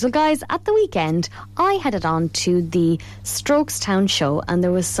So guys, at the weekend, I headed on to the Strokestown Show, and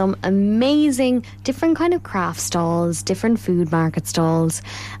there was some amazing different kind of craft stalls, different food market stalls,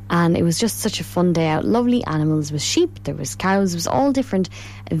 and it was just such a fun day out. Lovely animals, there was sheep, there was cows, it was all different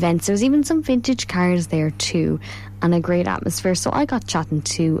events. There was even some vintage cars there too, and a great atmosphere. So I got chatting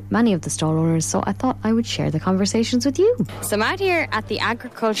to many of the stall owners, so I thought I would share the conversations with you. So I'm out here at the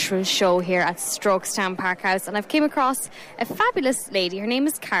agricultural show here at Strokestown Parkhouse, and I've came across a fabulous lady. Her name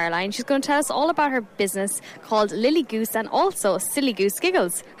is Caroline. She's going to tell us all about her business called Lily Goose and also Silly Goose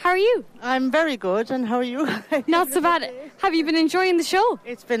Giggles. How are you? I'm very good, and how are you? Not so bad. Have you been enjoying the show?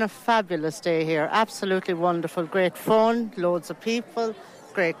 It's been a fabulous day here. Absolutely wonderful. Great fun, loads of people,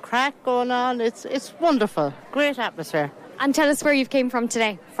 great crack going on. It's wonderful. Great atmosphere. And tell us where you've came from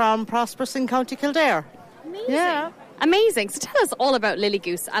today. From Prosperous in County Kildare. Amazing. Yeah. Amazing. So tell us all about Lily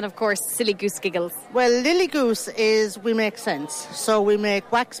Goose and, of course, Silly Goose Giggles. Well, Lily Goose is, we make scents. So we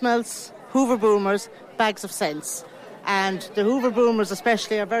make wax melts, Hoover boomers, bags of scents. And the Hoover boomers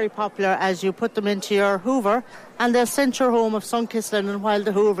especially are very popular as you put them into your Hoover and they'll scent your home of sun-kissed linen while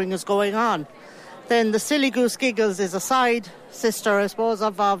the hoovering is going on. Then the Silly Goose Giggles is a side sister, I suppose,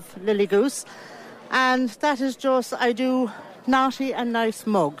 of Lily Goose. And that is just, I do naughty and nice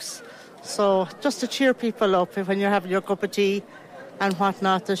mugs. So just to cheer people up when you're having your cup of tea and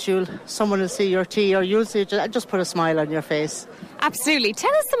whatnot, that someone will see your tea or you'll see it, just put a smile on your face. Absolutely.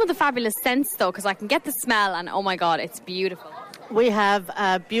 Tell us some of the fabulous scents, though, because I can get the smell and, oh my God, it's beautiful. We have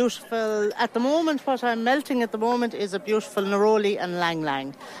a beautiful, at the moment, what I'm melting at the moment is a beautiful Neroli and Lang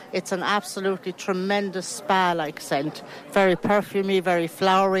Lang. It's an absolutely tremendous spa-like scent. Very perfumey, very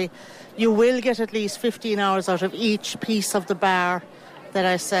flowery. You will get at least 15 hours out of each piece of the bar that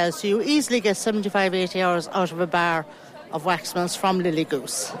I sell. So you easily get 75, 80 hours out of a bar of wax melts from Lily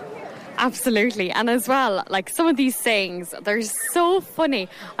Goose. Absolutely. And as well, like some of these sayings, they're so funny.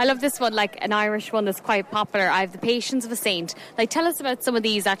 I love this one, like an Irish one that's quite popular. I have the patience of a saint. Like, tell us about some of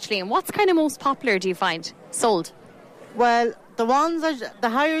these actually, and what's kind of most popular, do you find, sold? Well, the ones, the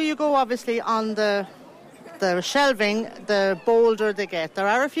higher you go obviously on the shelving, the bolder they get. There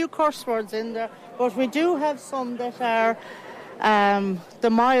are a few curse words in there, but we do have some that are the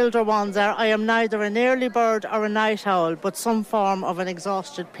milder ones are, I am neither an early bird or a night owl, but some form of an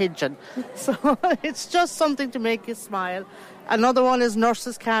exhausted pigeon. So it's just something to make you smile. Another one is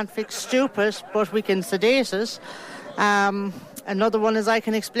nurses can't fix stupid, but we can sedate it. Another one is I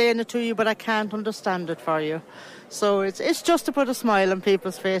can explain it to you, but I can't understand it for you. So it's just to put a smile on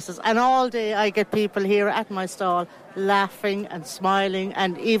people's faces. And all day I get people here at my stall laughing and smiling,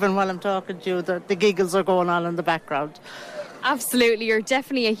 and even while I'm talking to you, the giggles are going on in the background. Absolutely, you're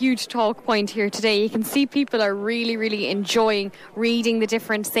definitely a huge talk point here today. You can see people are really, really enjoying reading the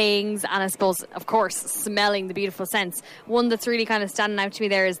different sayings and I suppose, of course, smelling the beautiful scents. One that's really kind of standing out to me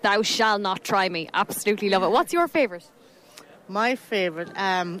there is "Thou shall not try me." Absolutely love it. What's your favourite? My favourite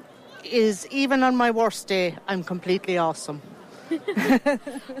is, even on my worst day, I'm completely awesome. I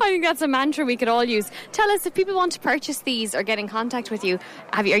think that's a mantra we could all use. Tell us, if people want to purchase these or get in contact with you,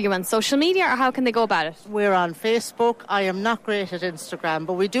 are you on social media or how can they go about it? We're on Facebook. I am not great at Instagram,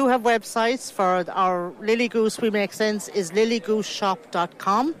 but we do have websites. For our Lily Goose We Make Sense is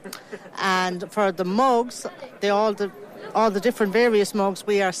lilygooseshop.com, and for the mugs, all the different various mugs,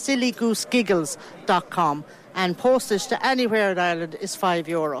 we are sillyGooseGiggles.com, and postage to anywhere in Ireland is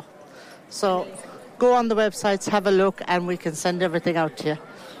 €5. So go on the websites, have a look, and we can send everything out to you.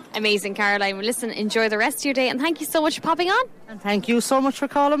 Amazing, Caroline. Well, listen, enjoy the rest of your day, and thank you so much for popping on. And thank you so much for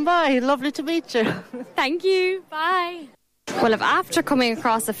calling by. Lovely to meet you. Thank you. Bye. Well, after coming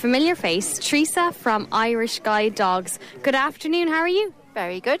across a familiar face, Teresa from Irish Guide Dogs. Good afternoon, how are you?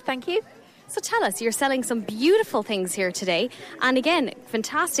 Very good, thank you. So tell us, you're selling some beautiful things here today, and again,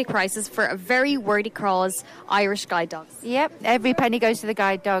 fantastic prices for a very worthy cause, Irish Guide Dogs. Yep, every penny goes to the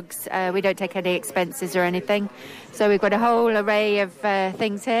guide dogs. We don't take any expenses or anything. So we've got a whole array of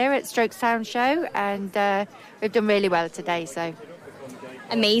things here at Strokestown Show, and we've done really well today, so...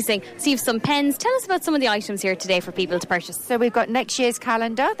 Amazing. So you have some pens. Tell us about some of the items here today for people to purchase. So we've got next year's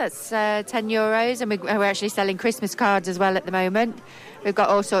calendar, that's €10, and we're actually selling Christmas cards as well at the moment. We've got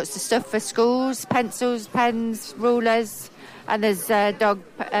all sorts of stuff for schools, pencils, pens, rulers, and there's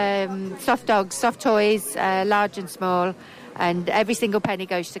soft dogs, soft toys, large and small, and every single penny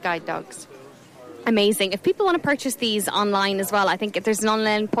goes to guide dogs. Amazing. If people want to purchase these online as well, I think there's an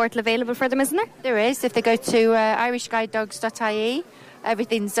online portal available for them, isn't there? There is. If they go to irishguidedogs.ie,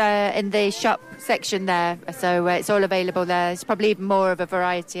 Everything's in the shop section there, so it's all available there. There's probably even more of a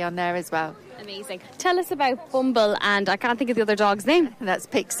variety on there as well. Amazing. Tell us about Bumble, and I can't think of the other dog's name. That's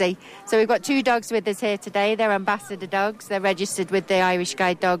Pixie. So we've got 2 dogs with us here today. They're ambassador dogs. They're registered with the Irish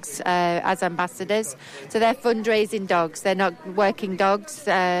Guide Dogs as ambassadors. So they're fundraising dogs. They're not working dogs.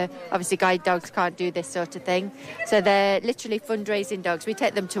 Obviously, guide dogs can't do this sort of thing. So they're literally fundraising dogs. We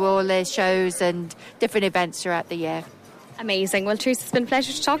take them to all the shows and different events throughout the year. Amazing. Well, Teresa, it's been a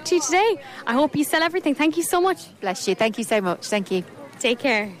pleasure to talk to you today. I hope you sell everything. Thank you so much. Bless you. Thank you so much. Thank you. Take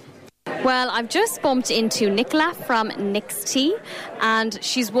care. Well, I've just bumped into Nicola from Nick's Tea, and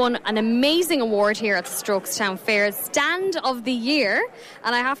she's won an amazing award here at the Strokestown Fair, Stand of the Year.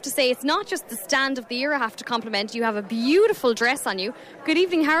 And I have to say, it's not just the Stand of the Year I have to compliment. You have a beautiful dress on you. Good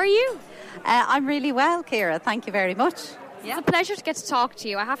evening, how are you? I'm really well, Ciara. Thank you very much. It's a pleasure to get to talk to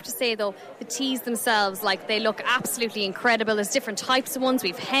you. I have to say, though, the teas themselves, they look absolutely incredible. There's different types of ones.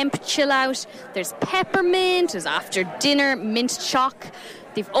 We've hemp chill out, there's peppermint, there's after dinner mint choc.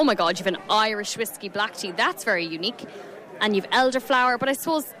 Oh my God, you've an Irish whiskey black tea. That's very unique. And you've elderflower. But I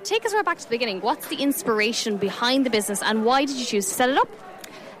suppose, take us right back to the beginning. What's the inspiration behind the business, and why did you choose to set it up?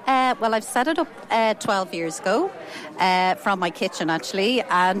 Well, I've set it up 12 years ago from my kitchen, actually,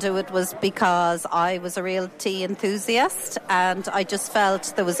 and it was because I was a real tea enthusiast, and I just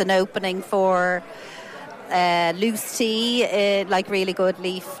felt there was an opening for loose tea, really good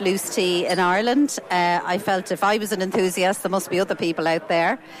leaf loose tea in Ireland. I felt if I was an enthusiast, there must be other people out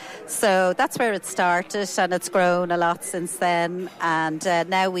there. So that's where it started, and it's grown a lot since then. And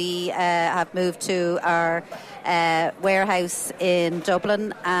now we have moved to our warehouse in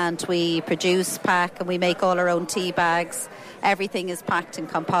Dublin, and we produce, pack, and we make all our own tea bags. Everything is packed and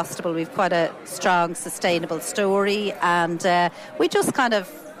compostable. We've quite a strong, sustainable story, and we just kind of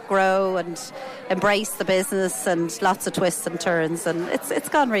grow and embrace the business, and lots of twists and turns, and it's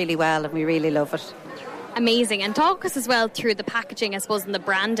gone really well, and we really love it. Amazing. And talk us as well through the packaging, I suppose, and the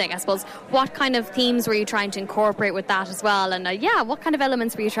branding. I suppose, what kind of themes were you trying to incorporate with that as well? And what kind of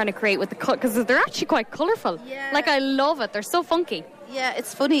elements were you trying to create with the cut? Because they're actually quite colourful. Yeah. I love it. They're so funky. Yeah,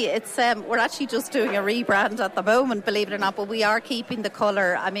 it's funny. It's we're actually just doing a rebrand at the moment, believe it or not, but we are keeping the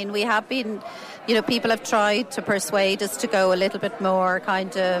colour. I mean, we have been, people have tried to persuade us to go a little bit more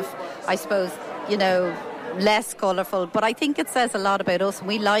kind of, I suppose, less colourful. But I think it says a lot about us.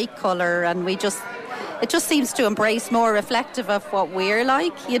 We like colour, and it just seems to embrace more reflective of what we're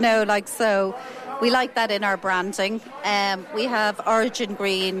like, so we like that in our branding. We have Origin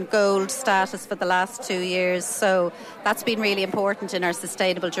Green Gold status for the last 2 years, so that's been really important in our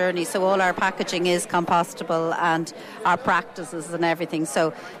sustainable journey. So all our packaging is compostable, and our practices and everything.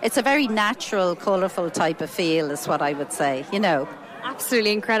 So it's a very natural, colourful type of feel is what I would say,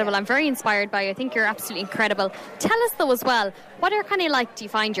 Absolutely incredible. I'm very inspired by you. I think you're absolutely incredible. Tell us, though, as well, what are do you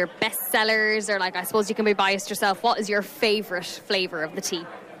find your best sellers, or I suppose you can be biased yourself, what is your favourite flavour of the tea?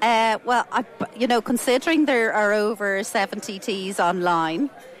 Well, considering there are over 70 teas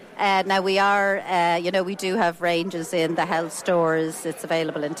online, now we are, we do have ranges in the health stores. It's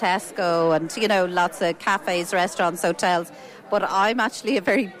available in Tesco and, lots of cafes, restaurants, hotels. But I'm actually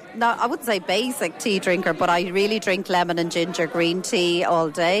I wouldn't say basic tea drinker, but I really drink lemon and ginger green tea all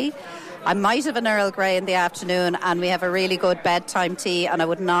day. I might have an Earl Grey in the afternoon, and we have a really good bedtime tea, and I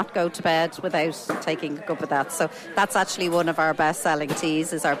would not go to bed without taking a cup of that. So that's actually one of our best-selling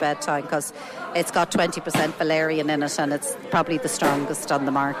teas, is our bedtime, because it's got 20% valerian in it, and it's probably the strongest on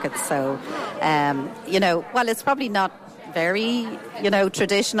the market. So, it's probably not very,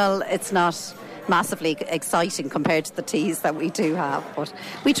 traditional. It's not massively exciting compared to the teas that we do have, but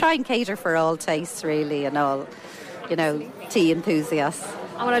we try and cater for all tastes, really, and all, tea enthusiasts.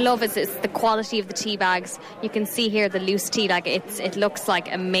 And what I love is it's the quality of the tea bags. You can see here the loose tea, it looks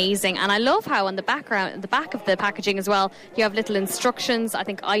amazing. And I love how on the back of the packaging as well, you have little instructions, I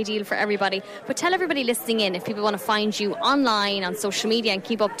think ideal for everybody. But tell everybody listening in, if people want to find you online, on social media, and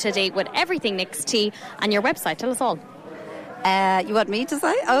keep up to date with everything Nick's Tea, and your website, tell us all. You want me to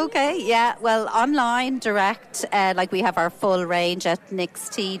say? Okay, yeah. Well, online, direct, we have our full range at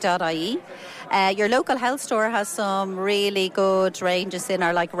nixtea.ie. Your local health store has some really good ranges in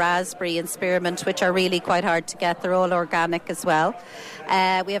our raspberry and spearmint, which are really quite hard to get. They're all organic as well.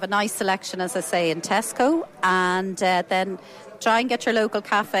 We have a nice selection, as I say, in Tesco, and then try and get your local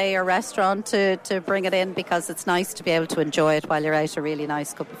cafe or restaurant to bring it in, because it's nice to be able to enjoy it while you're out, a really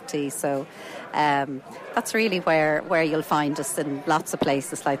nice cup of tea. So that's really where you'll find us, in lots of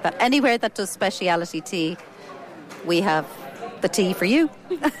places like that. Anywhere that does speciality tea, we have the tea for you.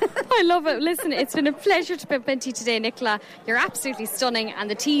 I love it. Listen, it's been a pleasure to bump into you today, Nicola. You're absolutely stunning and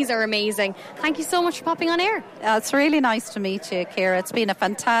the teas are amazing. Thank you so much for popping on air. It's really nice to meet you, Ciara. It's been a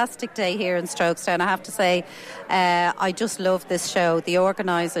fantastic day here in Strokestown. I have to say, I just love this show. The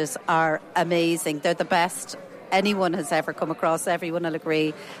organisers are amazing. They're the best anyone has ever come across. Everyone will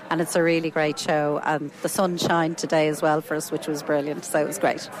agree, and it's a really great show, and the sun shined today as well for us, which was brilliant, so it was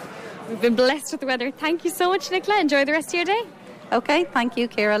great. We've been blessed with the weather. Thank you so much, Nicola. Enjoy the rest of your day. Okay, thank you,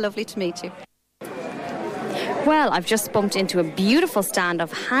 Ciara. Lovely to meet you. Well, I've just bumped into a beautiful stand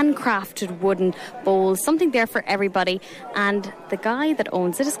of handcrafted wooden bowls, something there for everybody, and the guy that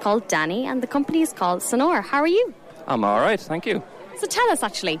owns it is called Danny and the company is called Sonor. How are you? I'm all right, thank you. So tell us,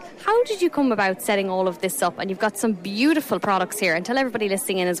 actually, how did you come about setting all of this up? And you've got some beautiful products here, and tell everybody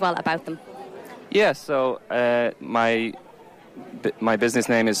listening in as well about them. Yeah, so my business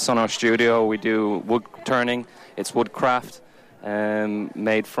name is Sonor Studio. We do wood turning. It's woodcraft,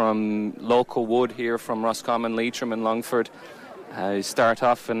 made from local wood here from Roscommon, Leitrim and Longford. I start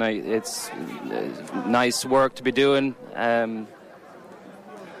off and it's nice work to be doing.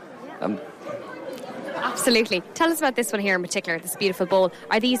 Absolutely. Tell us about this one here in particular, this beautiful bowl.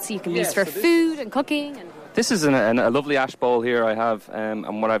 Are these so you can use for food and cooking? This is a lovely ash bowl here I have,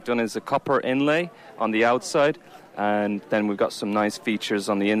 and what I've done is a copper inlay on the outside, and then we've got some nice features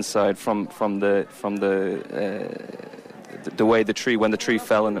on the inside from the way the tree, when the tree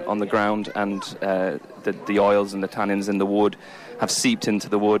fell on the ground, and the oils and the tannins in the wood have seeped into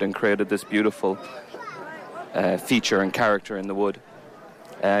the wood and created this beautiful feature and character in the wood.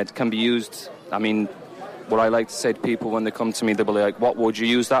 It can be used, I mean, what I like to say to people when they come to me, they'll be like, what would you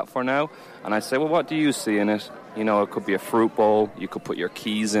use that for now? And I say, well, what do you see in it? You know, it could be a fruit bowl. You could put your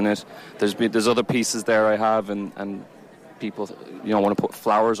keys in it. There's other pieces there I have, and people, want to put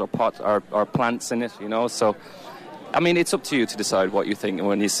flowers or pots or plants in it, So, I mean, it's up to you to decide what you think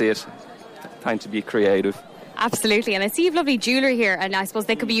when you see it. Time to be creative. Absolutely. And I see you have lovely jewellery here, and I suppose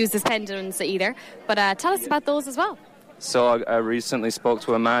they could be used as pendants either. But tell us about those as well. So I recently spoke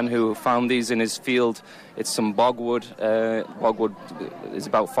to a man who found these in his field. It's some bogwood. Bogwood is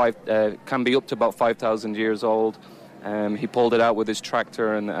can be up to about 5,000 years old. He pulled it out with his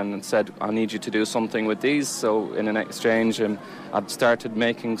tractor and said, I need you to do something with these. So in an exchange, I've started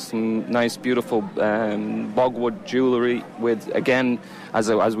making some nice, beautiful bogwood jewellery with, again, as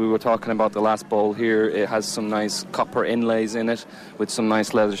we were talking about the last bowl here, it has some nice copper inlays in it with some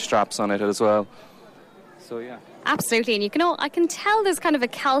nice leather straps on it as well. So, yeah. Absolutely, and I can tell there's kind of a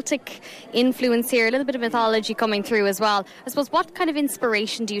Celtic influence here, a little bit of mythology coming through as well. I suppose, what kind of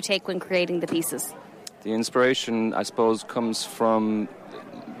inspiration do you take when creating the pieces? The inspiration, I suppose, comes from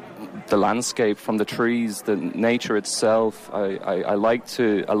the landscape, from the trees, the nature itself. I like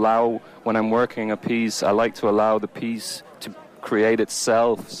to allow, when I'm working a piece, I like to allow the piece to create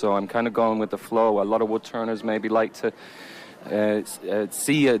itself. So I'm kind of going with the flow. A lot of wood turners maybe like to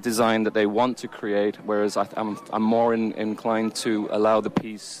see a design that they want to create, whereas I'm more inclined to allow the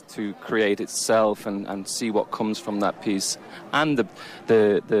piece to create itself and see what comes from that piece, and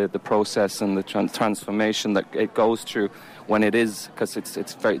the process and the transformation that it goes through when it is, because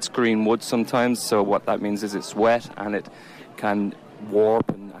it's green wood sometimes, so what that means is it's wet and it can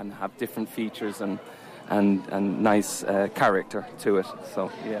warp and have different features and nice character to it.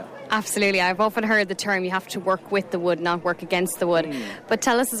 So, yeah. Absolutely. I've often heard the term, you have to work with the wood, not work against the wood. But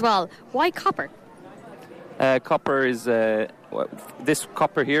tell us as well, why copper? Copper is... this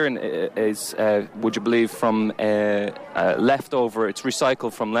copper here is, would you believe, from leftover... It's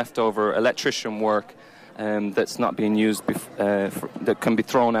recycled from leftover electrician work that's not being used... that can be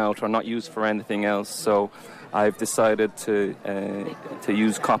thrown out or not used for anything else. So I've decided to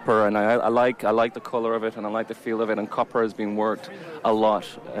use copper, and I like the colour of it, and I like the feel of it. And copper has been worked a lot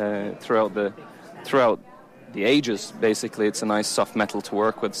throughout the ages. Basically, it's a nice soft metal to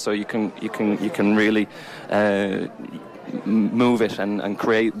work with, so you can really move it and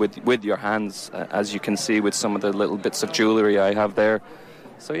create with your hands, as you can see with some of the little bits of jewellery I have there.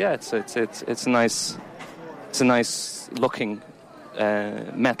 So yeah, it's a nice looking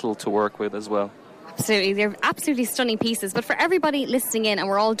metal to work with as well. Absolutely, they're absolutely stunning pieces. But for everybody listening in, and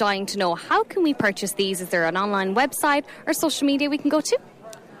we're all dying to know, how can we purchase these? Is there an online website or social media we can go to?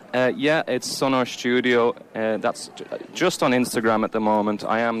 Yeah, it's Sonor Studio. That's just on Instagram at the moment.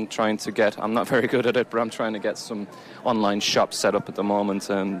 I'm not very good at it, but I'm trying to get some online shops set up at the moment.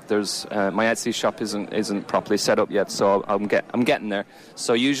 There's my Etsy shop isn't properly set up yet, so I'm getting there.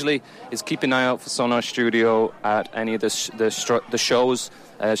 So usually, it's keep an eye out for Sonor Studio at any of the shows.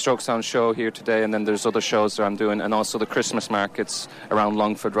 Strokestown Show here today, and then there's other shows that I'm doing, and also the Christmas markets around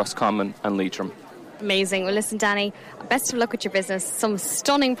Longford, Roscommon and Leitrim. Amazing. Well, listen, Danny, best of luck with your business. Some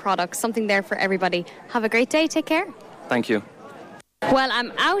stunning products, something there for everybody. Have a great day. Take care. Thank you. Well,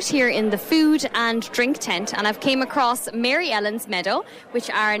 I'm out here in the food and drink tent, and I've came across Mary Ellen's Meadow,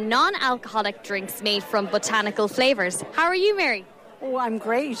 which are non-alcoholic drinks made from botanical flavours. How are you, Mary? Oh, I'm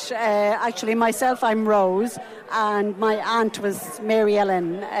great. Actually, myself, I'm Rose, and my aunt was Mary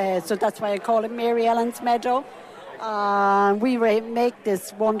Ellen, so that's why I call it Mary Ellen's Meadow. We make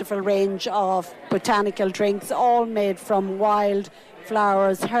this wonderful range of botanical drinks, all made from wild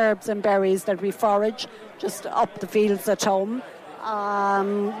flowers, herbs and berries that we forage just up the fields at home.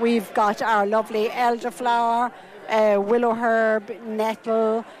 We've got our lovely elderflower, willow herb,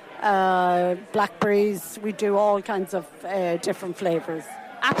 nettle, blackberries. We do all kinds of different flavours.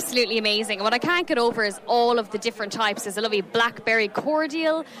 Absolutely amazing. And what I can't get over is all of the different types. There's a lovely blackberry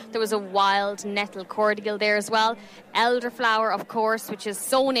cordial. There was a wild nettle cordial there as well. Elderflower, of course, which is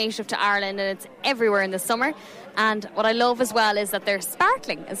so native to Ireland and it's everywhere in the summer. And what I love as well is that they're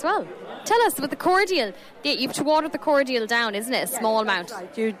sparkling as well. Tell us, with the cordial, you have to water the cordial down, isn't it? A small amount.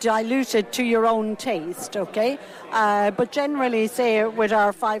 Right. You dilute it to your own taste, okay? But generally, say, with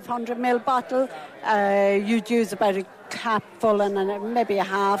our 500ml bottle, you'd use about a capful and maybe a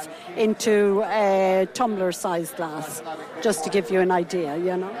half into a tumbler-sized glass, just to give you an idea,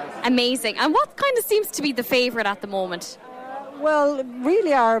 you know. Amazing. And what kind of seems to be the favourite at the moment? Well,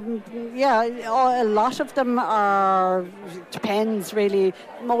 really a lot of them are, depends really.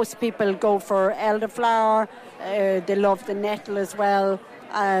 Most people go for elderflower, they love the nettle as well,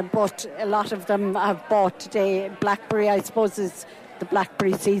 but a lot of them have bought today blackberry. I suppose it's the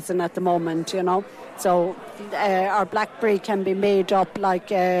blackberry season at the moment, you know. So our blackberry can be made up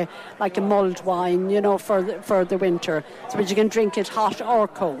like a mulled wine, you know, for the winter. So you can drink it hot or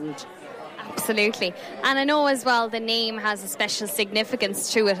cold. Absolutely. And I know as well the name has a special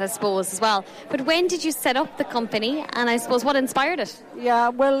significance to it, I suppose, as well. But when did you set up the company, and I suppose what inspired it? Yeah,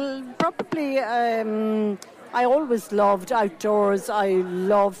 well, probably I always loved outdoors. I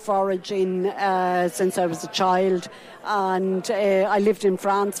love foraging since I was a child. And I lived in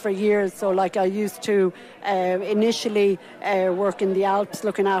France for years, so like I used to initially work in the Alps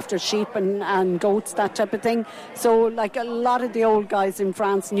looking after sheep and goats, that type of thing. So like a lot of the old guys in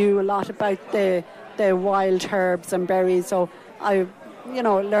France knew a lot about the wild herbs and berries, so I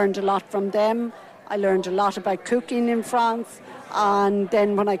learned a lot from them. I learned a lot about cooking in France. And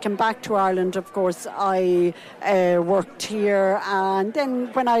then when I came back to Ireland, of course, I worked here. And then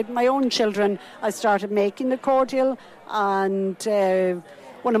when I had my own children, I started making the cordial. And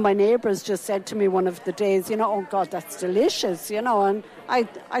one of my neighbours just said to me one of the days, you know, oh God, that's delicious, you know. And I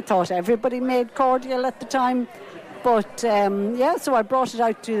thought everybody made cordial at the time. But so I brought it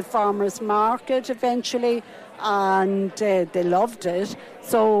out to the farmers' market eventually. And they loved it.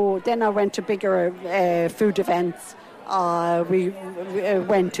 So then I went to bigger food events. We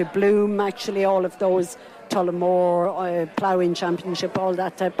went to Bloom, actually, all of those, Tullamore, Ploughing Championship, all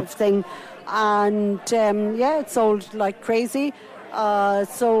that type of thing. And, it sold like crazy.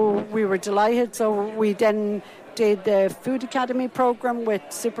 So we were delighted. So we then did the Food Academy program with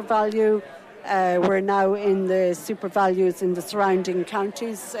Super Value. We're now in the Super Values in the surrounding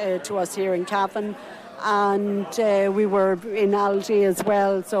counties to us here in Cavan. And we were in Aldi as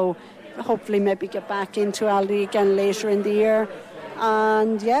well, so hopefully maybe get back into Aldi again later in the year.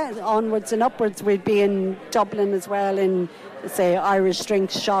 And onwards and upwards. We'd be in Dublin as well, in, say, Irish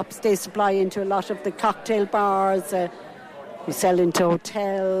drinks shops. They supply into a lot of the cocktail bars. We sell into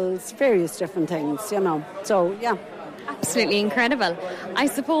hotels, various different things, you know. So, yeah. Absolutely incredible. I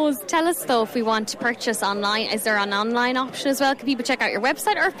suppose, tell us though, if we want to purchase online, is there an online option as well? Can people check out your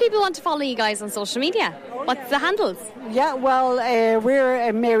website, or if people want to follow you guys on social media, what's the handles? Yeah, well,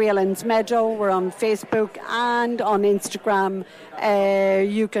 we're Mary Ellen's Meadow. We're on Facebook and on Instagram.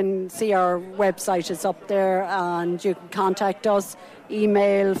 You can see our website is up there, and you can contact us,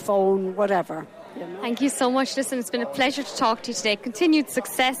 email, phone, whatever. Thank you so much. Listen, it's been a pleasure to talk to you today. Continued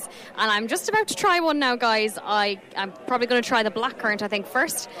success. And I'm just about to try one now, guys. I'm probably going to try the blackcurrant, I think,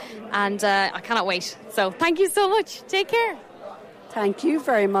 first. And I cannot wait. So thank you so much. Take care. Thank you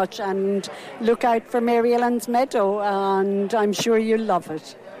very much. And look out for Mary Ellen's Meadow. And I'm sure you'll love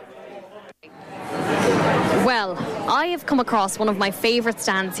it. Well, I have come across one of my favourite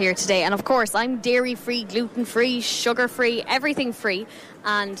stands here today, and of course I'm dairy-free, gluten-free, sugar-free, everything free,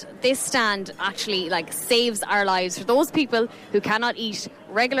 and this stand actually saves our lives. For those people who cannot eat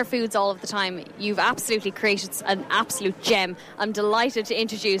regular foods all of the time, you've absolutely created an absolute gem. I'm delighted to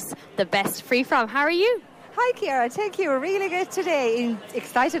introduce the best free from. How are you? Hi, Ciara. Thank you. Really good today.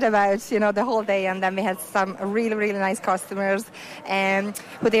 Excited about, the whole day. And then we had some really, really nice customers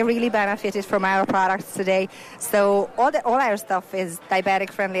who they really benefited from our products today. So all our stuff is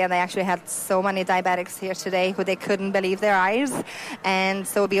diabetic friendly. And I actually had so many diabetics here today who they couldn't believe their eyes. And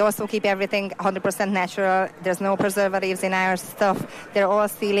so we also keep everything 100% natural. There's no preservatives in our stuff. They're all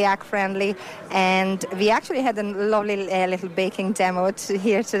celiac friendly. And we actually had a lovely little baking demo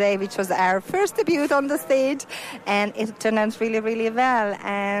here today, which was our first debut on the stage. And it turned out really, really well.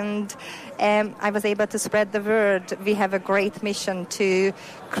 And I was able to spread the word. We have a great mission to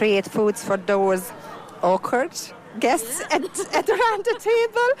create foods for those awkward guests at around the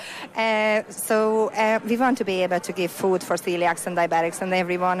table. So we want to be able to give food for celiacs and diabetics and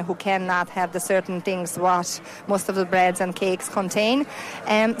everyone who cannot have the certain things what most of the breads and cakes contain.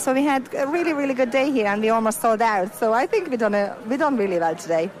 So we had a really, really good day here, and we almost sold out. So I think we done really well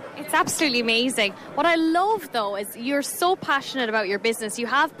today. It's absolutely amazing. What I love, though, is you're so passionate about your business. You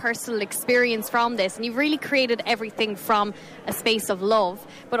have personal experience from this, and you've really created everything from a space of love.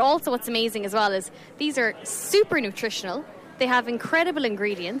 But also what's amazing as well is these are super nutritional. They have incredible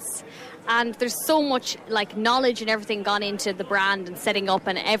ingredients, and there's so much knowledge and everything gone into the brand and setting up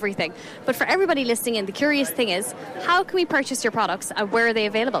and everything. But for everybody listening in, the curious thing is, how can we purchase your products and where are they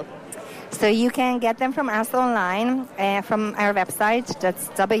available? So you can get them from us online, from our website. That's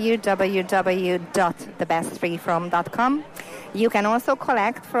www.thebestfreefrom.com. You can also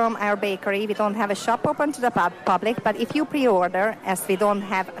collect from our bakery. We don't have a shop open to the public, but if you pre-order, as we don't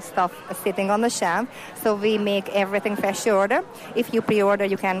have stuff sitting on the shelf, so we make everything fresh order. If you pre-order,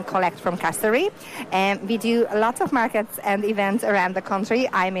 you can collect from Castery. We do lots of markets and events around the country.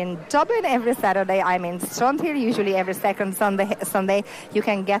 I'm in Dublin every Saturday. I'm in Strandhill usually every second Sunday. You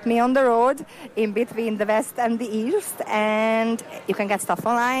can get me on the road in between the west and the east, and you can get stuff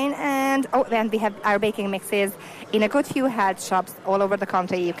online. And then we have our baking mixes in a good few health shops all over the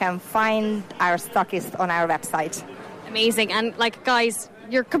country. You can find our stockists on our website. Amazing. And guys,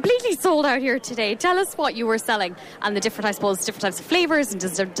 you're completely sold out here today. Tell us what you were selling and the different types of flavors and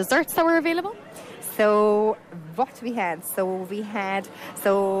desserts that were available. So what we had? We had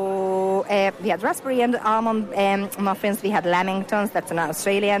raspberry and almond muffins. We had lamingtons. That's an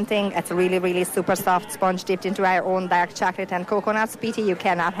Australian thing. It's a really, really super soft sponge dipped into our own dark chocolate and coconuts. Pity you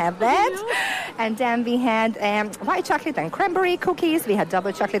cannot have that. And then we had white chocolate and cranberry cookies. We had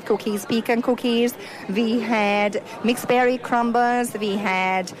double chocolate cookies, pecan cookies. We had mixed berry crumbles. We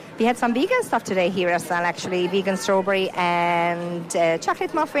had some vegan stuff today here as well, actually. Vegan strawberry and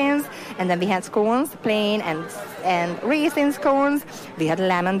chocolate muffins. And then we had scones, plain and raisin scones. We had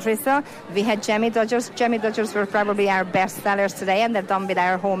lemon drizzle. We had Jammy Dodgers. Jammy Dodgers were probably our best sellers today, and they're done with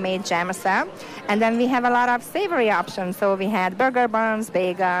our homemade jam as well. And then we have a lot of savory options. So we had burger buns,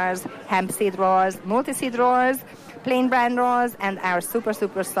 bagels, hemp seed rolls, multi-seed rolls, plain bran rolls, and our super,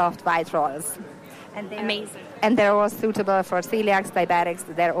 super soft white rolls. And amazing. And they're all suitable for celiacs, diabetics.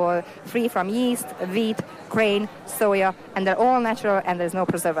 They're all free from yeast, wheat, grain, soya, and they're all natural, and there's no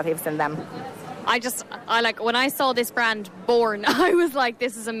preservatives in them. When I saw this brand born, I was like,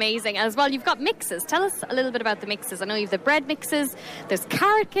 this is amazing. As well, you've got mixes. Tell us a little bit about the mixes. I know you have the bread mixes. There's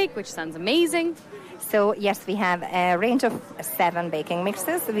carrot cake, which sounds amazing. So, yes, we have a range of 7 baking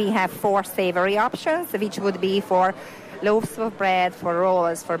mixes. We have 4 savory options, which would be for loaves of bread, for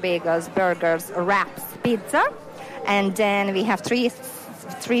rolls, for bagels, burgers, wraps, pizza. And then we have 3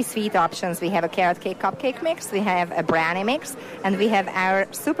 sweet options. We have a carrot cake cupcake mix, we have a brownie mix, and we have our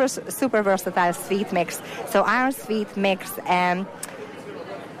super, super versatile sweet mix. So our sweet mix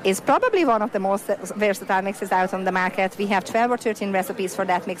is probably one of the most versatile mixes out on the market. We have 12 or 13 recipes for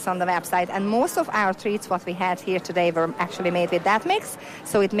that mix on the website, and most of our treats, what we had here today, were actually made with that mix.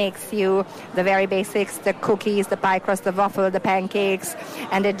 So it makes you the very basics, the cookies, the pie crust, the waffle, the pancakes,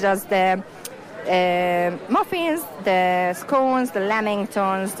 and it does the muffins, the scones, the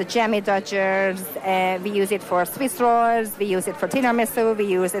lamingtons, the Jammy Dodgers. We use it for Swiss rolls, we use it for tiramisu, we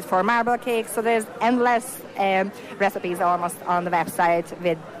use it for marble cakes. So there's endless recipes almost on the website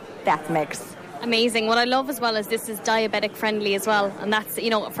with that mix. Amazing. What I love as well is this is diabetic friendly as well, and that's,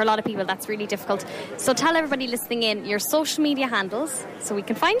 for a lot of people that's really difficult. So tell everybody listening in your social media handles so we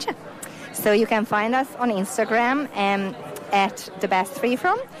can find you. So you can find us on Instagram at The Best Free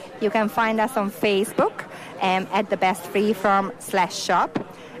From. You can find us on Facebook at The Best Free From /shop.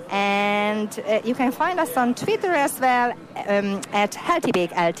 And you can find us on Twitter as well at Healthy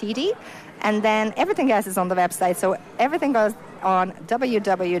Bake Ltd. And then everything else is on the website. So everything goes on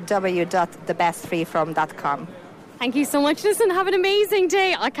www.thebestfreefrom.com. Thank you so much. Listen, have an amazing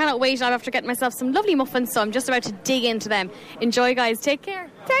day. I cannot wait. I'm after getting myself some lovely muffins, so I'm just about to dig into them. Enjoy, guys. Take care.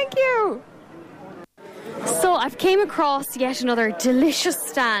 Thank you. So I've came across yet another delicious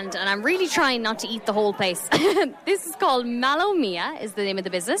stand, and I'm really trying not to eat the whole place. This is called Malo Mia, is the name of the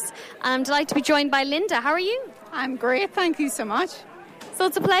business. And I'm delighted to be joined by Linda. How are you? I'm great, thank you so much. So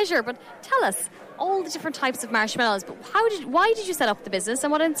it's a pleasure, but tell us all the different types of marshmallows. But why did you set up the business,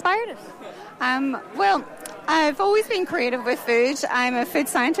 and what inspired it? Well, I've always been creative with food. I'm a food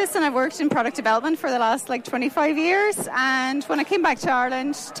scientist and I've worked in product development for the last 25 years. And when I came back to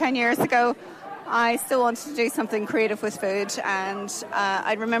Ireland 10 years ago, I still wanted to do something creative with food. And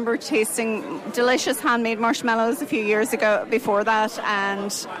I remember tasting delicious handmade marshmallows a few years ago before that,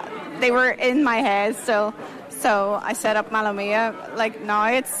 and they were in my head still. So I set up Malo Mia. Now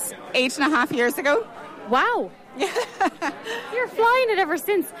it's 8.5 years ago. Wow. You're flying it ever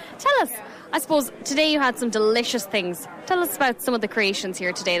since. Tell us, I suppose today you had some delicious things. Tell us about some of the creations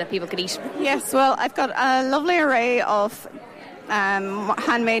here today that people could eat. Yes, well, I've got a lovely array of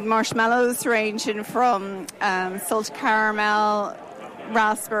handmade marshmallows ranging from salted caramel,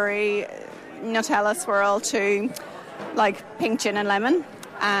 raspberry, Nutella swirl to pink gin and lemon.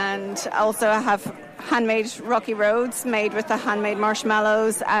 And also I have handmade rocky roads made with the handmade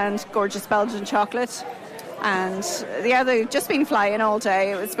marshmallows and gorgeous Belgian chocolate. And they've just been flying all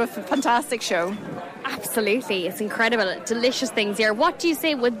day. It was a fantastic show. Absolutely, it's incredible. Delicious things here. Would you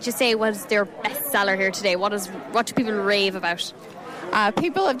say was their best seller here today? What do people rave about?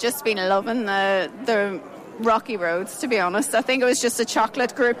 People have just been loving the rocky roads, to be honest. I think it was just a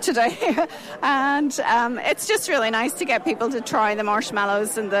chocolate group today. And it's just really nice to get people to try the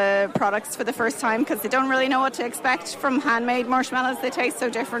marshmallows and the products for the first time, because they don't really know what to expect from handmade marshmallows. They taste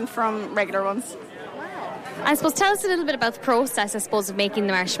so different from regular ones. I suppose tell us a little bit about the process, of making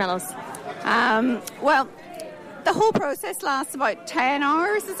the marshmallows. Well, the whole process lasts about 10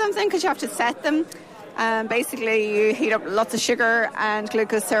 hours or something, because you have to set them. Basically, you heat up lots of sugar and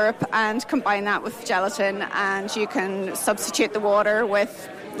glucose syrup and combine that with gelatin, and you can substitute the water with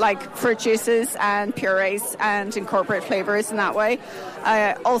fruit juices and purees and incorporate flavours in that way.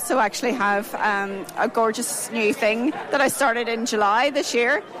 I also actually have a gorgeous new thing that I started in July this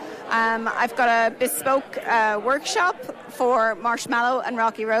year. I've got a bespoke workshop for marshmallow and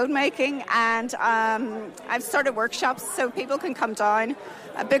rocky road making, and I've started workshops so people can come down,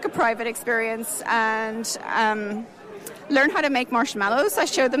 book a private experience, and learn how to make marshmallows. I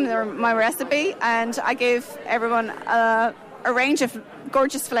show them my recipe, and I give everyone a range of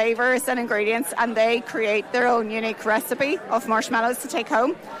gorgeous flavours and ingredients, and they create their own unique recipe of marshmallows to take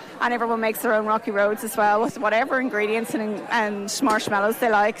home. And everyone makes their own rocky roads as well with whatever ingredients and marshmallows they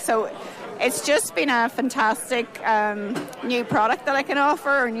like. So it's just been a fantastic new product that I can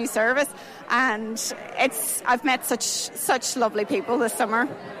offer, or new service. And I've met such lovely people this summer.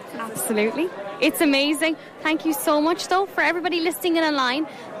 Absolutely. It's amazing. Thank you so much, though, for everybody listening in online.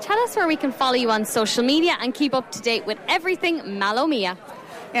 Tell us where we can follow you on social media and keep up to date with everything Malo Mia.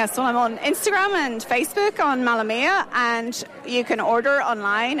 Yeah, so I'm on Instagram and Facebook on Malo Mia, and you can order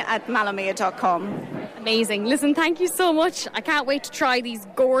online at malomia.com. Amazing. Listen, thank you so much. I can't wait to try these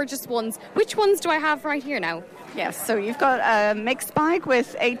gorgeous ones. Which ones do I have right here now? Yes, so you've got a mixed bag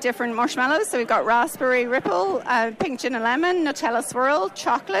with 8 different marshmallows. So we've got raspberry ripple, pink gin and lemon, Nutella swirl,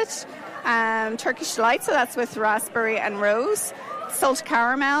 chocolate, Turkish delight, so that's with raspberry and rose, salted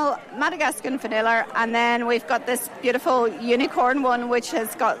caramel, Madagascar vanilla, and then we've got this beautiful unicorn one which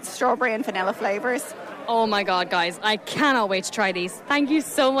has got strawberry and vanilla flavours. Oh my God, guys, I cannot wait to try these. Thank you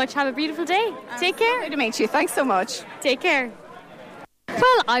so much. Have a beautiful day. Take care. Great to meet you. Thanks so much. Take care.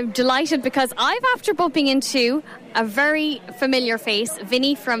 Well, I'm delighted because after bumping into a very familiar face,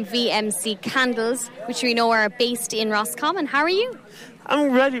 Vinny from VMC Candles, which we know are based in Roscommon. How are you?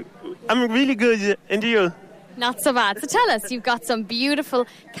 I'm really good. And you? Not so bad. So tell us, you've got some beautiful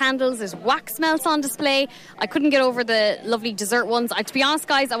candles. There's wax melts on display. I couldn't get over the lovely dessert ones. To be honest,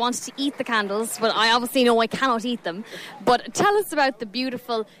 guys, I wanted to eat the candles, but I obviously know I cannot eat them. But tell us about the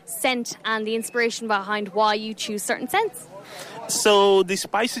beautiful scent and the inspiration behind why you choose certain scents. So the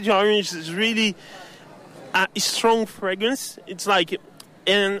spicy orange is really a strong fragrance.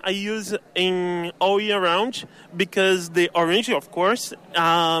 And I use in all year round because the orange, of course,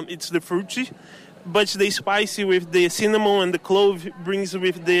 it's the fruity, but the spicy with the cinnamon and the clove brings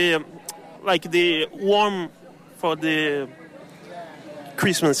with the warm for the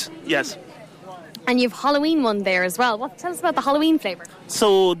Christmas. Yes. And you have Halloween one there as well. Tell us about the Halloween flavour.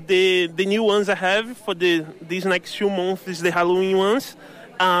 So the new ones I have for these next 2 months is the Halloween ones,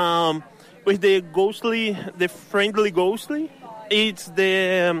 with the friendly ghostly. It's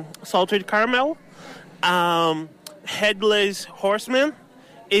the salted caramel, headless horseman.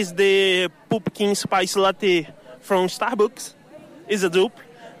 Is the pumpkin spice latte from Starbucks. Is a dupe.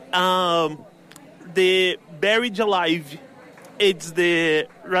 The berry alive, it's the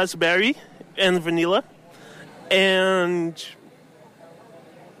raspberry and vanilla. And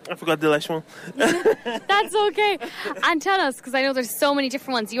I forgot the last one. That's okay. And tell us, because I know there's so many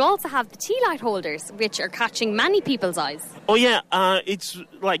different ones, you also have the tea light holders, which are catching many people's eyes. Oh yeah, it's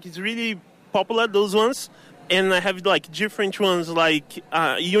really popular, those ones. And I have like different ones, like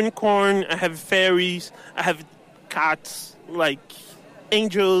unicorn, I have fairies, I have cats, like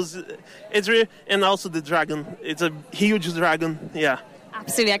angels. And also the dragon. It's a huge dragon, yeah.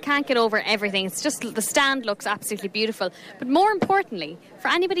 Absolutely, I can't get over everything. It's just the stand looks absolutely beautiful. But more importantly, for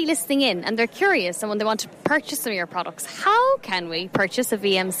anybody listening in and they're curious and when they want to purchase some of your products, how can we purchase a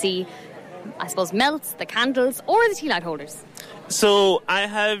VMC, I suppose, melts, the candles, or the tea light holders? So I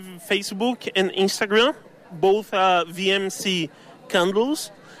have Facebook and Instagram, both VMC candles.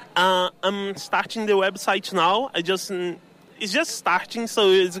 I'm starting the website now. It's just starting,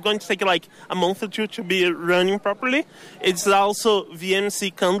 so it's going to take like a month or two to be running properly. It's also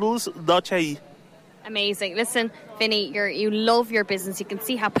vmccandles.ie. Amazing. Listen, Vinny, you love your business. You can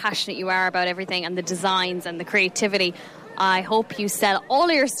see how passionate you are about everything and the designs and the creativity. I hope you sell all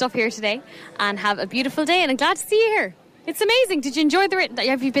of your stuff here today and have a beautiful day, and I'm glad to see you here. It's amazing. Did you enjoy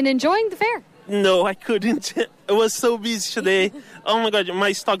have you been enjoying the fair? No, I couldn't. I was so busy today. Oh my God,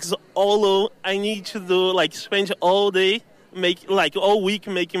 my stock is all low. I need to spend all day, all week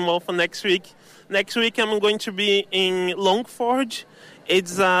making more for next week. Next week I'm going to be in Longford.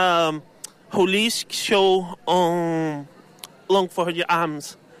 It's a holistic show on Longford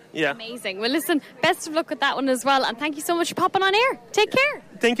Arms. Yeah. Amazing. Well, listen, best of luck with that one as well, and thank you so much for popping on air. Take care.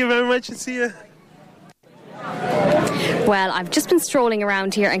 Thank you very much. See you. Well, I've just been strolling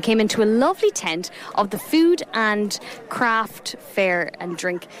around here and came into a lovely tent of the food and craft fair and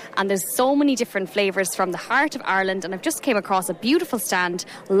drink, and there's so many different flavours from the heart of Ireland, and I've just came across a beautiful stand,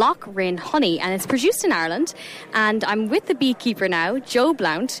 Loch Rin Honey, and it's produced in Ireland, and I'm with the beekeeper now, Joe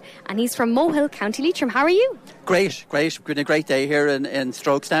Blount, and he's from Mohill, County Leitrim. How are you? Great. We've had a great day here in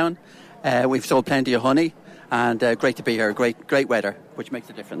Strokestown. We've sold plenty of honey, and great to be here. Great weather, which makes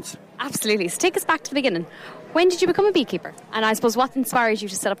a difference. Absolutely. So take us back to the beginning. When did you become a beekeeper? And I suppose what inspired you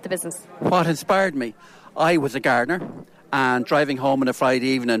to set up the business? What inspired me? I was a gardener, and driving home on a Friday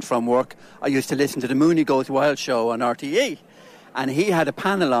evening from work, I used to listen to the Mooney Goes Wild show on RTE. And he had a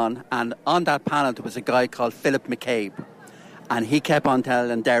panel on, and on that panel there was a guy called Philip McCabe. And he kept on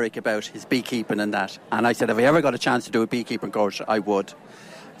telling Derek about his beekeeping and that. And I said, if I ever got a chance to do a beekeeping course, I would.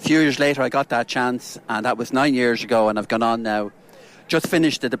 A few years later, I got that chance, and that was 9 years ago, and I've gone on now. Just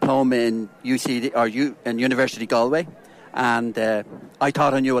finished the diploma in University Galway, and I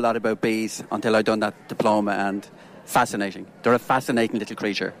thought I knew a lot about bees until I'd done that diploma, and fascinating. They're a fascinating little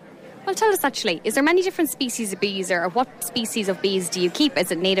creature. Well, tell us actually, is there many different species of bees, or what species of bees do you keep? Is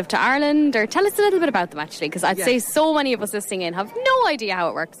it native to Ireland, or tell us a little bit about them actually, because I'd say so many of us listening in have no idea how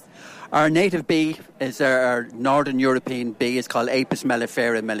it works. Our native bee is our Northern European bee. It's called Apis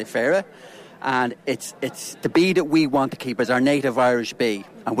mellifera mellifera. And it's the bee that we want to keep as our native Irish bee,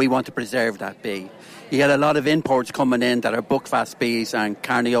 and we want to preserve that bee. You get a lot of imports coming in that are buckfast bees and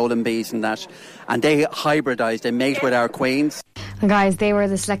carniolan bees and that, and they hybridise, they mate with our queens. And guys, they were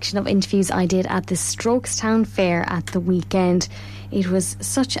the selection of interviews I did at the Strokestown Fair at the weekend. It was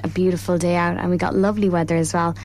such a beautiful day out, and we got lovely weather as well.